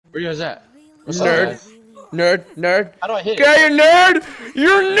Where you guys at? What's up, Nerd. guys? Nerd. How do I hit it? Okay, you nerd!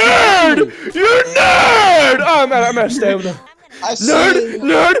 You're nerd! You're nerd! Oh, I'm out of stamina. Nerd!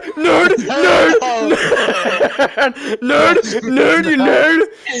 Nerd, you nerd!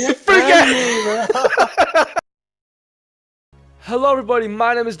 Freak out! Hello everybody,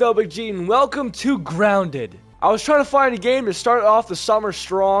 my name is Doublebigg and welcome to Grounded. I was trying to find a game to start off the summer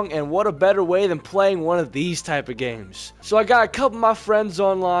strong, and what a better way than playing one of these type of games. So I got a couple of my friends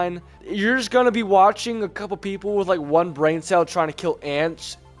online. You're just gonna be watching a couple people with like one brain cell trying to kill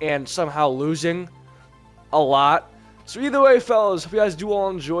ants and somehow losing a lot. So either way, fellas, hope you guys do all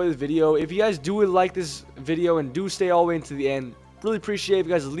enjoy the video. If you guys do like this video and do stay all the way into the end, really appreciate it if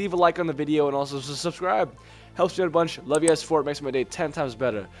you guys leave a like on the video and also subscribe. Helps me out a bunch. Love you guys for it. Makes my day 10 times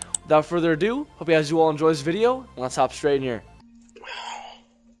better. Without further ado, hope you guys do all enjoy this video. Let's hop straight in here.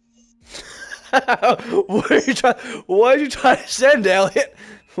 What are you trying to send, Elliot?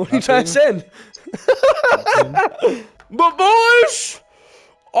 What are you trying to send? But boys,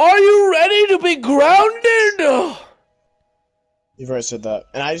 are you ready to be grounded? You've already said that,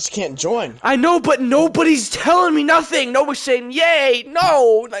 and I just can't join. I know, but nobody's telling me nothing. Nobody's saying yay,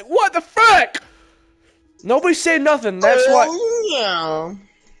 no. Like, what the frick? Nobody's saying nothing. That's why. Yeah.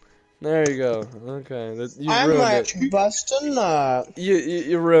 There you go. Okay, you I ruined might it. bust a nut.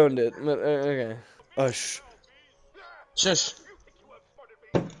 You ruined it. Okay. Shh. Shush.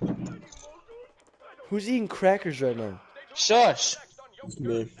 Who's eating crackers right now? Shush. It's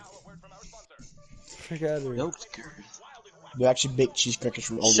me. Frick out of here. Nope. They actually baked cheese crackers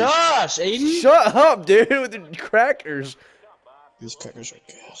from Aldi's. Shush, Aiden. Shut up, dude, with the crackers. These crackers are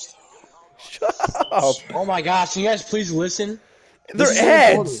gas, though. Shut up. Oh my gosh, can you guys please listen? They're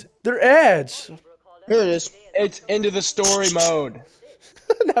ads. They're ads. Here it is. It's into the story mode.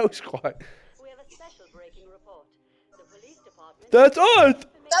 That was quiet. That's us.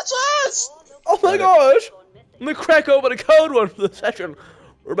 That's us! Oh my gosh. Let me crack open a code one for the session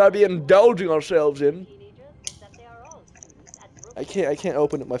we're about to be indulging ourselves in. I can't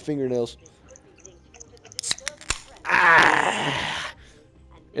open it with my fingernails. Ah.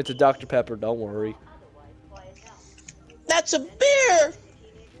 It's a Dr. Pepper, don't worry. That's a beer!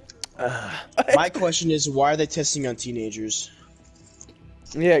 My question is, why are they testing on teenagers?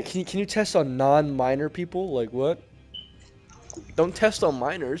 Yeah, can you test on non-minor people? Like what? Don't test on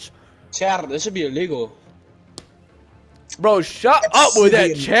minors. Chat, this should be illegal. Bro, shut up with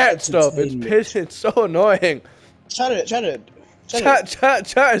that chat stuff. It's so annoying. Chat it. Chat.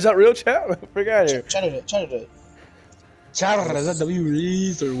 Is that real chat? Forget out of here. Chat it. Chat, is that W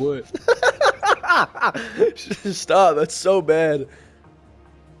released or what? Stop, that's so bad.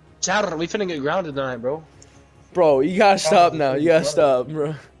 Chat, we finna get grounded tonight, bro. Bro, you gotta stop now. You gotta stop,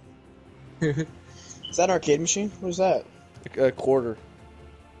 bro. Is that an arcade machine? What is that? A quarter.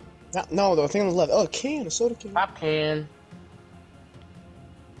 No, the thing on the left. Oh, a can, a soda can. Pop can.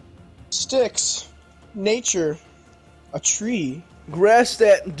 Sticks. Nature. A tree. Grass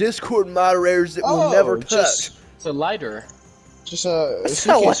that Discord moderators that will never touch. It's a lighter. Just a.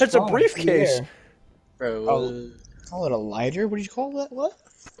 That's a briefcase. Bro. Call it a lighter? What did you call that? What?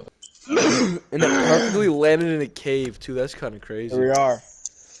 And it perfectly landed in a cave too. That's kind of crazy. Here we are.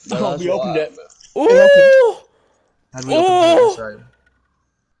 Oh, we opened it. Ooh! Oh!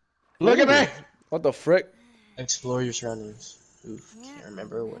 Look at me! What the frick? Explore your surroundings. Oof, can't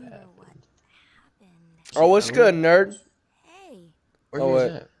remember what happened. Oh, what's good, nerd? Hey, Where Oh, is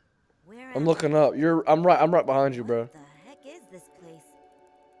wait. that? I'm looking up. I'm right behind you, bro. What the heck is this place?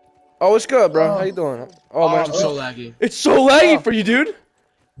 Oh, what's good, bro? How you doing? Oh, man, I'm so laggy. it's so laggy for you, dude.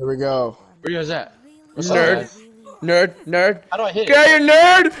 Here we go. Where you guys at? What's up, Nerd. guys? Nerd. How do I hit it? Okay, you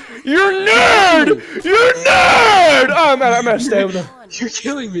nerd! You're nerd! You're nerd! Oh, I'm out of stamina. You're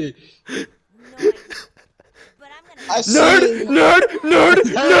killing me. I see. Nerd, you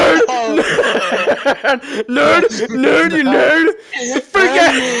nerd! Freak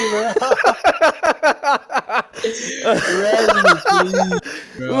out!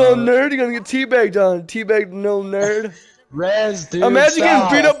 Little nerd, you're gonna get teabagged on. Teabagged, little nerd. Rez, dude. Imagine stop.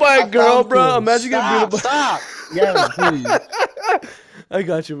 getting beat up by a girl, bro. Imagine getting beat up by. Stop! Yeah, please. I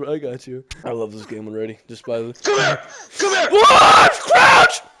got you, bro. I got you. I love this game already. Just by the. Come here! Come here! What?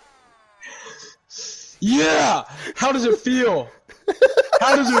 Crouch! Yeah! How does it feel?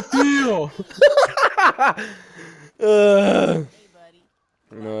 How does it feel?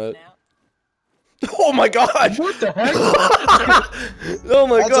 You know what? Oh my gosh! What the heck? Oh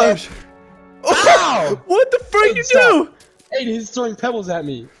my gosh! Ow! What the frick you Stop. do? Hey, he's throwing pebbles at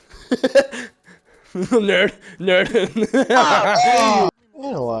me. Nerd.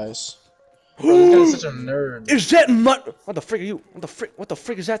 Analyze. This guy's such a nerd. Is that mud? What the frick are you? What the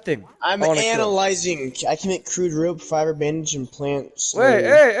frick is that thing? I'm analyzing. I can make crude rope, fiber bandage, and plants. Wait,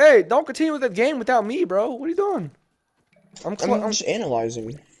 hey! Don't continue with that game without me, bro. What are you doing? I'm just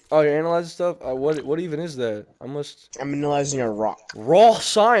analyzing. Oh, you're analyzing stuff. What even is that? I'm analyzing a rock. Raw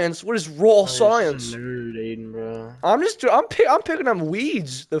science. What is raw science? Such a nerd, Aiden, bro. I'm picking up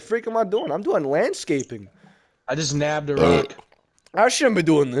weeds. The frick am I doing? I'm doing landscaping. I just nabbed a rock. I shouldn't be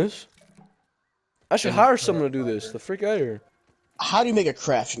doing this. I should hire someone to do this. The frick out of here. How do you make a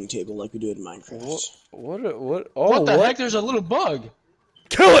crafting table like we do in Minecraft? What? Oh, What the heck? There's a little bug.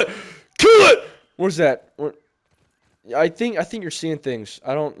 Kill it! Kill it! Where's that? I think you're seeing things.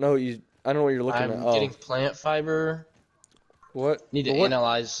 I don't know what you're looking at. I'm getting plant fiber. What? Need to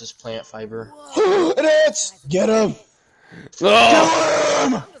analyze this plant fiber. It is! Get him!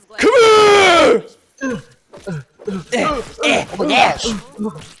 Oh! Come here!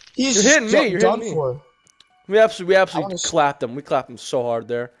 He's You're hitting me. You're done hitting me. for. We absolutely clapped him. We clapped him so hard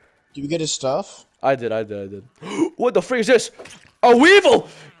there. Did we get his stuff? I did. What the frick is this? A weevil!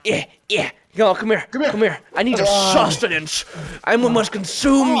 Yeah. Yo, come here. I need your sustenance. I must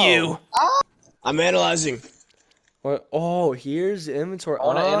consume you. I'm analyzing. What? Oh, here's the inventory. I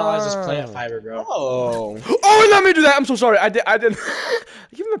want to analyze this plant fiber, bro. Oh, let me do that. I'm so sorry. I didn't.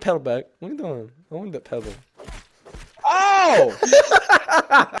 Give me the pedal back. What are you doing? I want that pedal. Oh!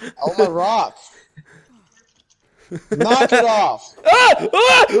 Oh, my rock. Knock it off.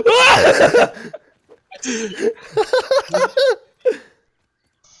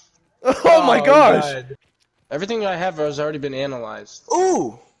 Oh my gosh. God. Everything I have has already been analyzed.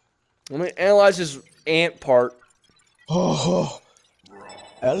 Ooh! Let me analyze this ant part. Oh.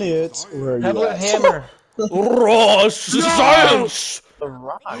 Elliot, where are you Pebble at? hammer. Raw science! The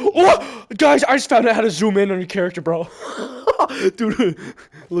rock. What? Guys, I just found out how to zoom in on your character, bro. Dude,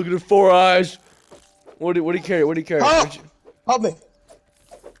 look at the 4 eyes. What do you carry? Help! Help me!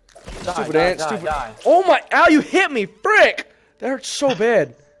 Stupid ant, stupid. Oh my, ow, you hit me, frick! That hurts so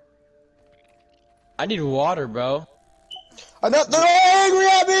bad. I need water, bro. They're angry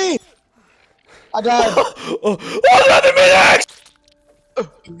at me! I died. Another mid-axe!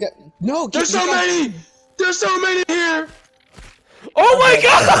 No, There's so many! There's so many here! Oh my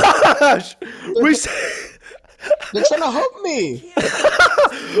gosh! They're trying to help me!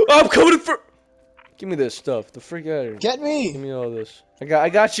 I'm coming for. Give me this stuff. The freak out of here. Get me! Give me all this. I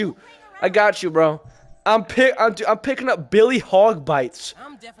got you. I got you, bro. I'm picking up Billy Hog bites.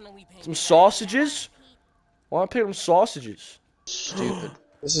 Some sausages. Why am I picking up sausages? Stupid.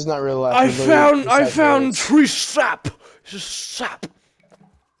 This is not real life. I found tree sap. It's just sap.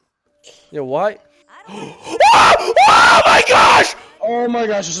 Yeah, why? Oh my gosh! Oh my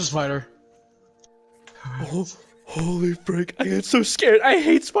gosh, it's a spider. Oh, holy frick! I get so scared. I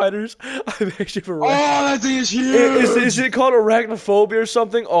hate spiders. I'm actually for Oh, that thing is huge! Is it called arachnophobia or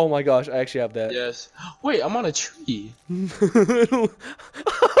something? Oh my gosh, I actually have that. Yes. Wait, I'm on a tree. That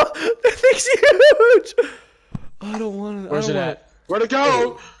thing's huge! I don't want it. Where's it at? Where'd it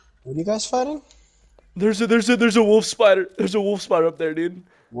go? What are you guys fighting? There's a wolf spider. There's a wolf spider up there, dude.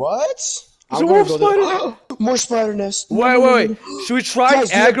 What? There's a wolf spider. More spider nests. Wait. Should we try and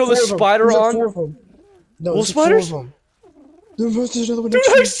aggro the spider on? No, wolf spiders? There's another one. Dude,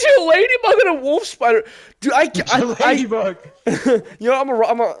 I see a ladybug and a wolf spider. Dude, Ladybug. You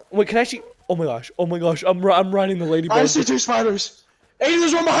know, wait, can I see? Oh my gosh, I'm riding the ladybug. I see 2 spiders. Hey,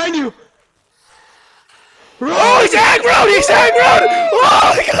 there's one behind you. Oh, he's aggroed! Oh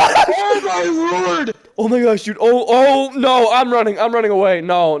my god! Oh my lord! Oh my gosh, dude. Oh no, I'm running away.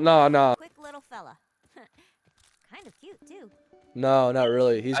 No. Quick little fella. Kind of cute too. No, not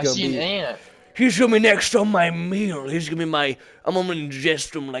really. I see an ant. He's gonna be next on my meal. He's gonna be I'm gonna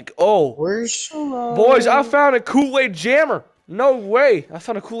ingest him like, oh. Where's Boys, I found a Kool-Aid jammer. No way. I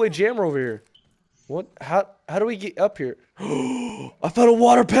found a Kool-Aid jammer over here. What? How do we get up here? I found a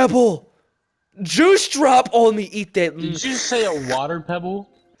water pebble. Juice drop. Oh, let me eat that. Did you just say a water pebble?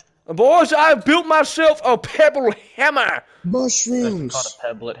 Boys, I built myself a pebble hammer. mushrooms? That's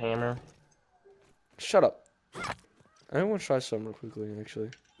called a pebblet hammer. Shut up. I want to try something real quickly, actually.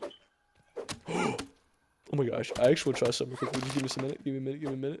 Oh my gosh, I actually want to try something real quickly. Just give me a minute. Give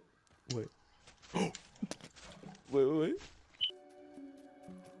me a minute. Wait. Wait.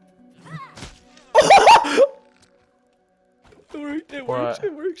 It works.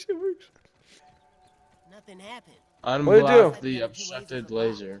 Nothing happened. Unblock the obstructed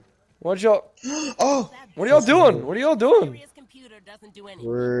laser. What y'all? Oh! What are y'all doing?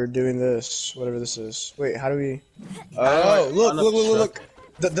 We're doing this, whatever this is. Wait, how do we? Oh, look!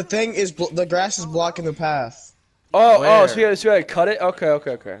 The thing is, the grass is blocking the path. Oh, Where? so you gotta cut it? Okay.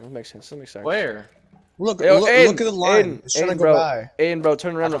 That makes sense. That makes sense. Where? Look, Yo, look Aiden, at the line. Aiden, It's trying to Aiden, go bro. by. Aiden, bro,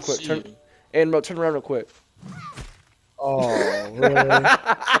 turn I around real don't quick. see you. Aiden, bro, turn around real quick. Oh, really?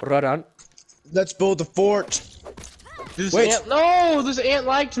 Right on. Let's build the fort. This Wait. ant. No, this ant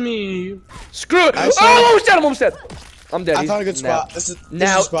liked me. Screw it! I Oh, saw- I'm almost dead. I'm almost dead. I'm dead. I He's- found a good now- spot. This is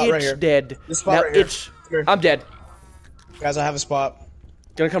Now the spot it's right here. dead. This spot Now right here. it's. Come here. I'm dead. Guys, I have a spot.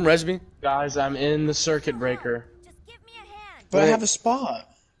 Gonna come res me? Guys, I'm in the circuit breaker. Just give me a hand. But I Wait. have a spot.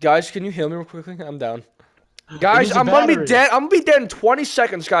 Guys, can you heal me real quickly? I'm down. Guys, needs a I'm gonna be battery. dead. I'm gonna be dead in 20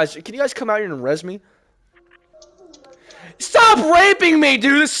 seconds, guys. Can you guys come out here and res me? Stop raping me,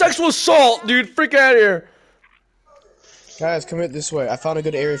 dude! It's sexual assault, dude. Freak out of here. Guys, come in this way. I found a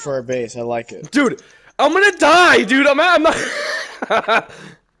good area for our base. I like it. Dude, I'm gonna die, dude. I'm not.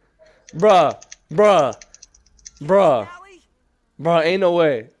 Bruh. Ain't no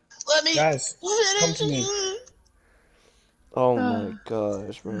way. Let me. Guys, come to me. Oh my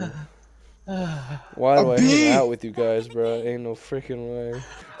gosh, bro. Why do A I bee! hang out with you guys, bro? Ain't no freaking way.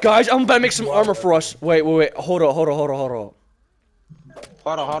 Guys, I'm about to make some armor for us. Wait. Hold on. Hold on.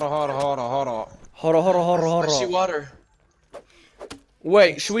 I see water.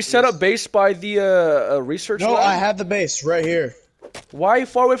 Wait, should we set up base by the research No, lab? I have the base right here. Why are you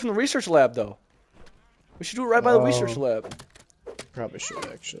far away from the research lab, though? We should do it right by the research lab. Probably should,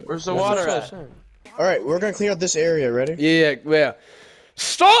 actually. Where's the That's water what I was at? saying. Alright, we're gonna clear out this area. Ready? Yeah.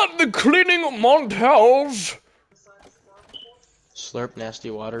 Start the cleaning montage! Slurp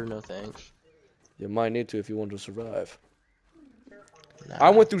nasty water, no thanks. You might need to if you want to survive. Nah. I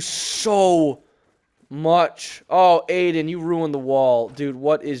went through so much. Oh, Aiden, you ruined the wall. Dude,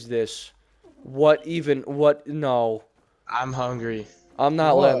 what is this? No. I'm hungry. I'm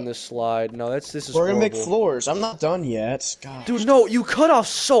not What? letting this slide. No, this is We're gonna make horrible. floors. I'm not done yet. God. Dude, no, you cut off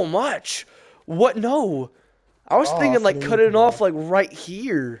so much. What? No. I was thinking, like, what do you cutting it mean? off, like, right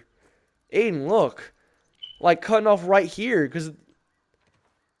here. Aiden, look. Like, cutting off right here, because...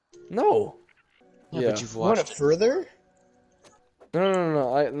 No. Yeah, Yeah. but you've You want it watched it. further?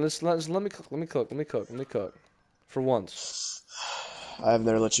 No. Let me cook. For once. I've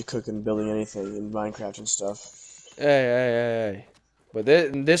never let you cook and building anything in Minecraft and stuff. Hey. But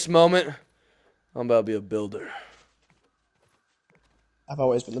in this moment, I'm about to be a builder. I've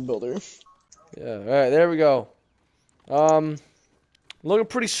always been the builder. Yeah, alright, there we go. Looking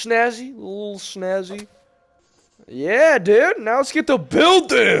pretty snazzy. A little snazzy. Yeah, dude. Now let's get to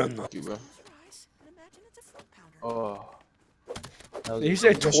building. Fuck you, bro. Oh. That was Did he a-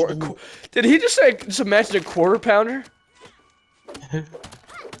 say Did he just say just imagine a quarter pounder?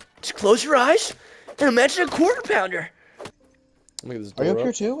 Just close your eyes and imagine a quarter pounder. Let me get this Are you door up here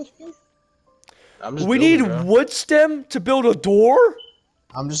up. too with me? I'm just We need building, bro. wood stem to build a door?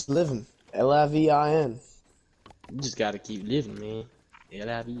 I'm just living. L-I-V-I-N. You just gotta keep living, man.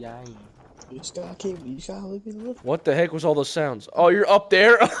 L-I-V-I-N. You just gotta live. What the heck was all those sounds? Oh, you're up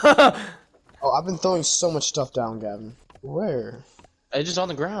there? Oh, I've been throwing so much stuff down, Gavin. Where? It's just on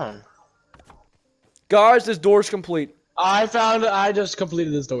the ground. Guys, this door's complete. I just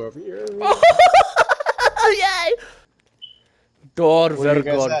completed this door over here. Yay! Door, Where are very you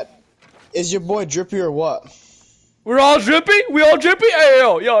guys good. at? Is your boy drippy or what? We're all drippy? We all drippy? Hey,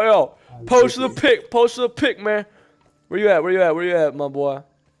 yo. Post the pic, man. Where you at, my boy?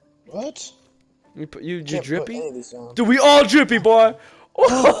 What? You Can't put drippy? any of these down. Dude, we all drippy, boy.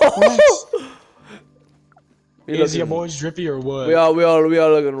 We Is your looking- boys drippy or what? We all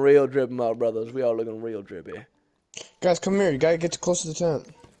looking real drippy, my brothers. We all looking real drippy. Guys, come here. You gotta get close to the tent.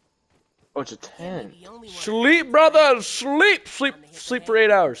 Oh, it's a tent. Sleep, brothers. Sleep for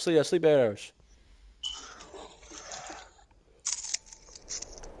 8 hours. Sleep 8 hours.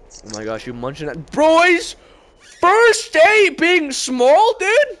 Oh my gosh, you munching that, boys? First day being small,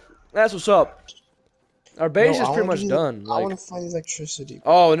 dude. That's what's up. Our base No, is I pretty wanna much do- done. I Like, wanna find electricity.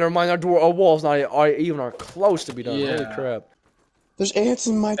 oh, never mind. Our walls not even close to be done. Yeah. Holy crap. There's ants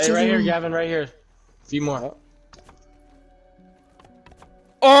in my Hey, right here, tent. Gavin, right here. A few more.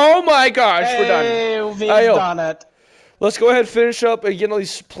 Oh my gosh, we're done. Hey, we've Hey, yo. done it. Let's go ahead and finish up and get all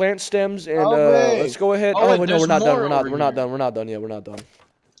these plant stems and Oh, wait. let's go ahead. Oh, Oh, wait, wait, no, there's we're not done. more We're not over done. here. We're not done yet. We're not done.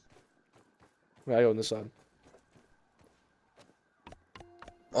 I go on this side.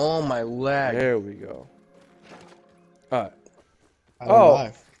 Oh, my leg. There we go. Alright. I don't know Oh.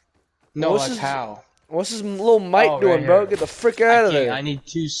 why. No, What's like this- how? What's this little mite Oh, right doing, bro? here. Get the frick out of there. I need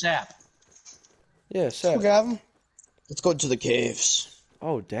 2 sap. Yeah, Let's sad. go, Gavin. Let's go to the caves.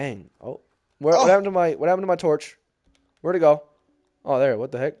 Oh dang. Oh. What happened to my torch? Where'd it go? Oh there,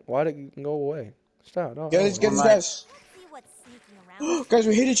 what the heck? Why did it go away? Stop. No. Get these One guys. See what's sneaking around. Guys,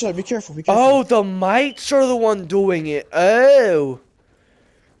 we hit each other. Be careful. Be careful. Oh, the mites are the one doing it. Oh.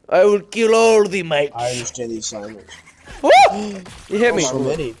 I will kill all the mites. I understand the assignment. Oh! You hit me. So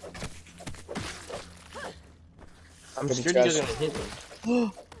many. I'm But scared these you guys- guys are gonna hit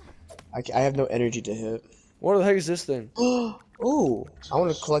me. I have no energy to hit. What the heck is this thing? Oh, I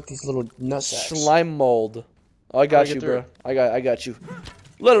want to collect these little nutsacks. Slime mold. Oh, I got get you, through bro. I got you.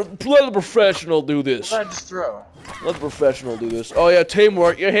 Let the professional do this. What did I just throw? Let the professional do this. Oh yeah,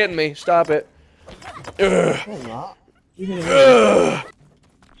 teamwork. You're hitting me. Stop it. Ugh. No, I'm not. You hit me. Ugh.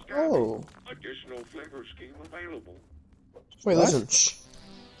 Oh. Additional flavor scheme available. Wait, What? listen. Shh.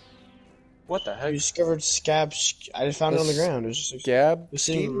 What the I heck? discovered scab. I just found it on the ground. It was just Gab? it was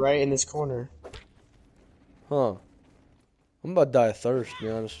sitting scheme? right in this corner. Huh. I'm about to die of thirst, to be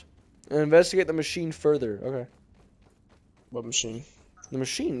honest. And investigate the machine further. Okay. What machine? The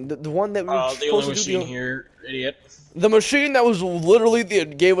machine, the one that we were Oh, the supposed only to do. machine here, idiot. The machine that was literally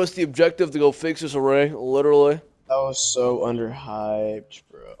gave us the objective to go fix this array. Literally. That was so underhyped,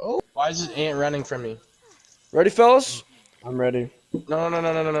 bro. Oh, Why is this ant running from me? Ready, fellas? I'm ready.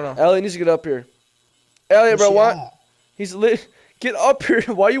 No. Elliot needs to get up here. Elliot, bro, Where's she what? at? He's lit. Get up here.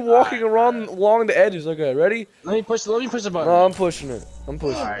 Why are you walking around along the edges? Okay, ready? Let me push the button. No, I'm pushing it. I'm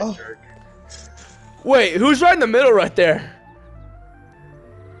pushing it. Alright, Oh. jerk. Wait, who's right in the middle right there?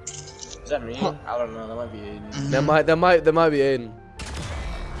 Is that me? I don't know. That might be Aiden. That might be Aiden.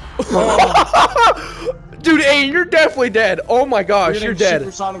 Dude, Aiden, you're definitely dead. Oh my gosh, you're dead.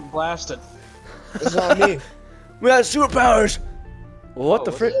 Supersonic blasted. It's not me. We got superpowers. What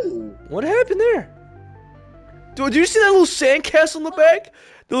the what frick? Ooh. What happened there? Dude, do you see that little sandcastle in the back?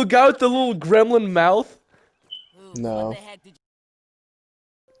 The little guy with the little gremlin mouth? No.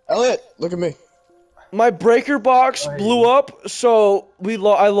 Elliot, look at me. My breaker box blew up, so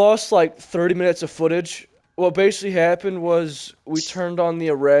I lost like 30 minutes of footage. What basically happened was we turned on the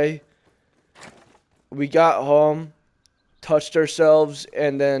array, we got home, touched ourselves,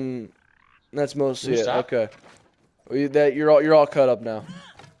 and then that's mostly it. Stop? Okay, you're all cut up now.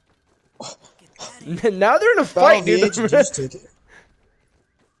 Now they're in a fight, Battle dude. VH, did you just take it?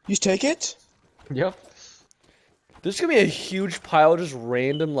 You just take it? Yep. There's gonna be a huge pile of just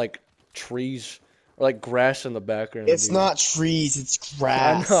random like trees or like grass in the background. It's dude. not trees, it's I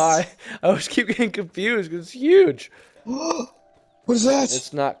grass. know. I was keep getting confused because it's huge. What is that?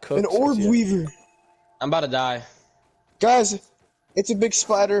 It's not cooked. An orb yet. weaver. I'm about to die. Guys, it's a big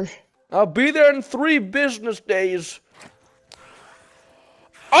spider. I'll be there in 3 business days.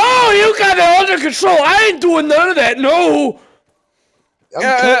 Oh, you got it under control. I ain't doing none of that. No. I'm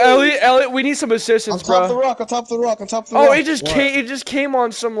coming. Elliot, we need some On assistance, top of the bro. rock, on top of the rock, on top of the rock. Oh, it just came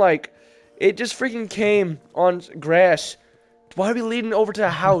on some like, it just freaking came on grass. Why are we leading over to the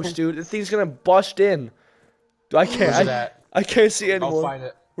house, dude? The thing's gonna bust in. I Where's it can't. at? I can't see I'll anymore. find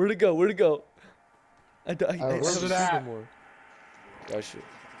it. Where'd it go? Where'd it go? I Where's can't it see at? anymore. Gosh, shit.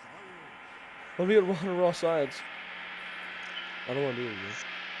 Let me get one of raw sides. I don't want to do it again.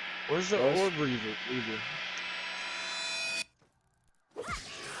 Where's the Yes. orb weaver?